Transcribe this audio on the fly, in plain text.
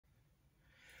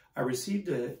I received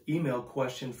an email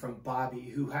question from Bobby,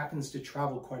 who happens to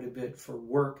travel quite a bit for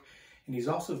work, and he's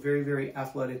also very, very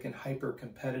athletic and hyper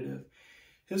competitive.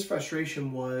 His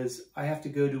frustration was, I have to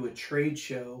go to a trade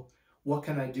show. What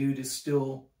can I do to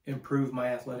still improve my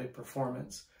athletic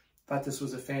performance? I thought this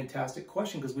was a fantastic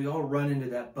question because we all run into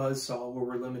that buzzsaw where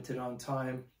we're limited on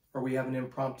time or we have an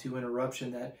impromptu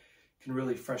interruption that can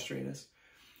really frustrate us.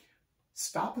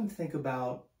 Stop and think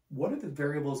about what are the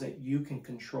variables that you can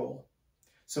control.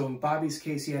 So in Bobby's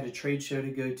case, he had a trade show to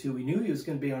go to. We knew he was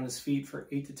going to be on his feet for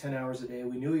 8 to 10 hours a day.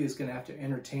 We knew he was going to have to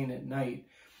entertain at night.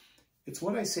 It's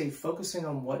what I say, focusing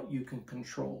on what you can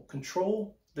control.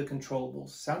 Control the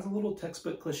controllables. Sounds a little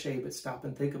textbook cliche, but stop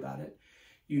and think about it.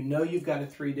 You know you've got a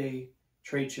 3-day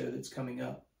trade show that's coming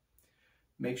up.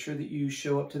 Make sure that you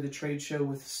show up to the trade show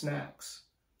with snacks.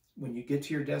 When you get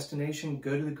to your destination,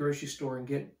 go to the grocery store and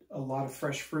get a lot of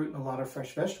fresh fruit and a lot of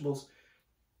fresh vegetables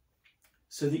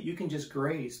so that you can just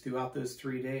graze throughout those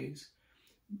 3 days.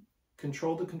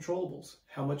 Control the controllables.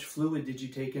 How much fluid did you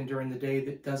take in during the day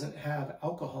that doesn't have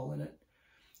alcohol in it?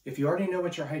 If you already know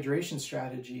what your hydration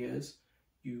strategy is,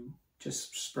 you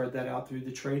just spread that out through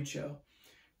the trade show.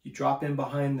 You drop in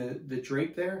behind the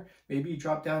drape there. Maybe you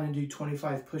drop down and do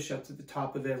 25 push-ups at the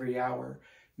top of every hour.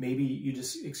 Maybe you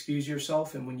just excuse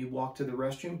yourself, and when you walk to the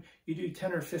restroom, you do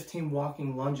 10 or 15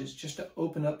 walking lunges just to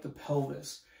open up the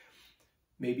pelvis.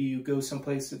 Maybe you go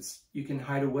someplace that's you can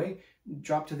hide away,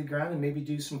 drop to the ground, and maybe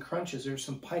do some crunches or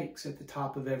some pikes at the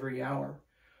top of every hour.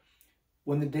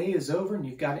 When the day is over and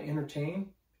you've got to entertain,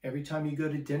 every time you go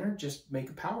to dinner, just make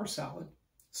a power salad.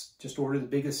 Just order the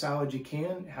biggest salad you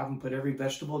can, have them put every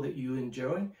vegetable that you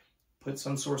enjoy, put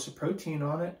some source of protein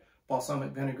on it,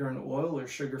 balsamic vinegar and oil or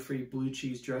sugar-free blue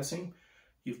cheese dressing.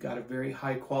 You've got a very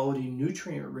high quality,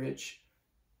 nutrient-rich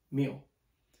meal.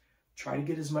 Try to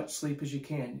get as much sleep as you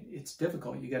can. It's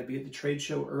difficult. You got to be at the trade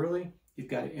show early. You've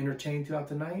got to entertain throughout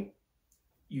the night.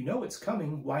 You know it's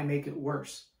coming. Why make it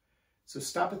worse? So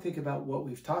stop and think about what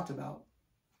we've talked about.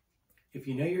 If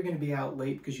you know you're going to be out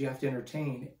late because you have to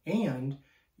entertain and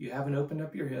you haven't opened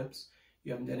up your hips,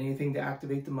 you haven't done anything to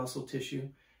activate the muscle tissue,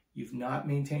 you've not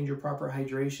maintained your proper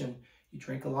hydration, you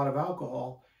drink a lot of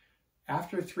alcohol,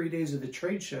 after 3 days of the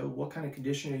trade show, what kind of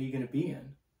condition are you going to be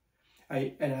in?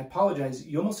 I apologize,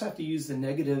 you almost have to use the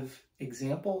negative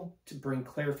example to bring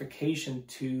clarification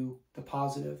to the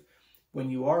positive. When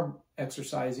you are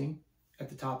exercising at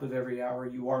the top of every hour,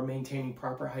 you are maintaining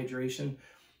proper hydration,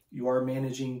 you are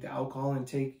managing the alcohol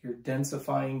intake, you're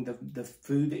densifying the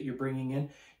food that you're bringing in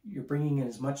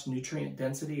as much nutrient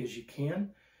density as you can,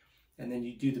 and then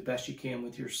you do the best you can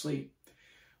with your sleep.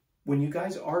 When you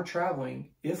guys are traveling,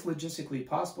 if logistically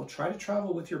possible, try to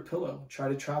travel with your pillow, try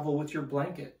to travel with your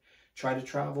blanket, try to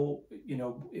travel,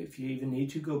 if you even need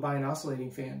to, go buy an oscillating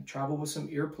fan, travel with some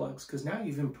earplugs, because now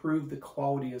you've improved the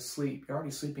quality of sleep. You're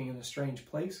already sleeping in a strange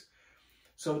place.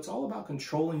 So it's all about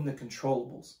controlling the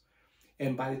controllables.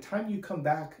 And by the time you come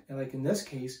back, like in this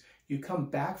case, you come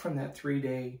back from that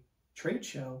 3-day trade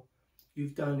show,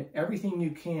 you've done everything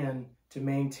you can to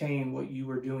maintain what you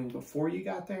were doing before you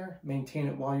got there, maintain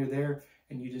it while you're there,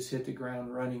 and you just hit the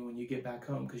ground running when you get back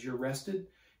home because you're rested,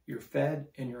 you're fed,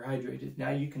 and you're hydrated.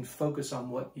 Now you can focus on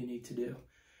what you need to do.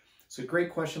 So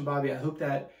great question, Bobby. I hope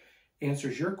that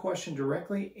answers your question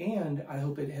directly, and I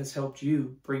hope it has helped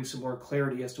you bring some more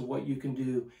clarity as to what you can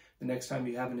do the next time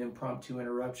you have an impromptu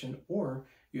interruption or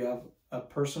you have a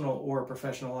personal or a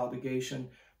professional obligation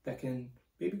that can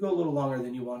maybe go a little longer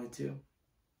than you wanted to.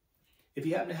 If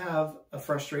you happen to have a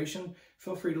frustration,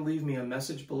 feel free to leave me a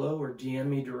message below or DM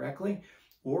me directly,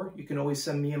 or you can always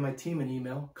send me and my team an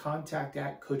email,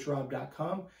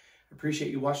 contact@coachrob.com. I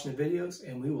appreciate you watching the videos,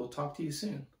 and we will talk to you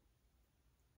soon.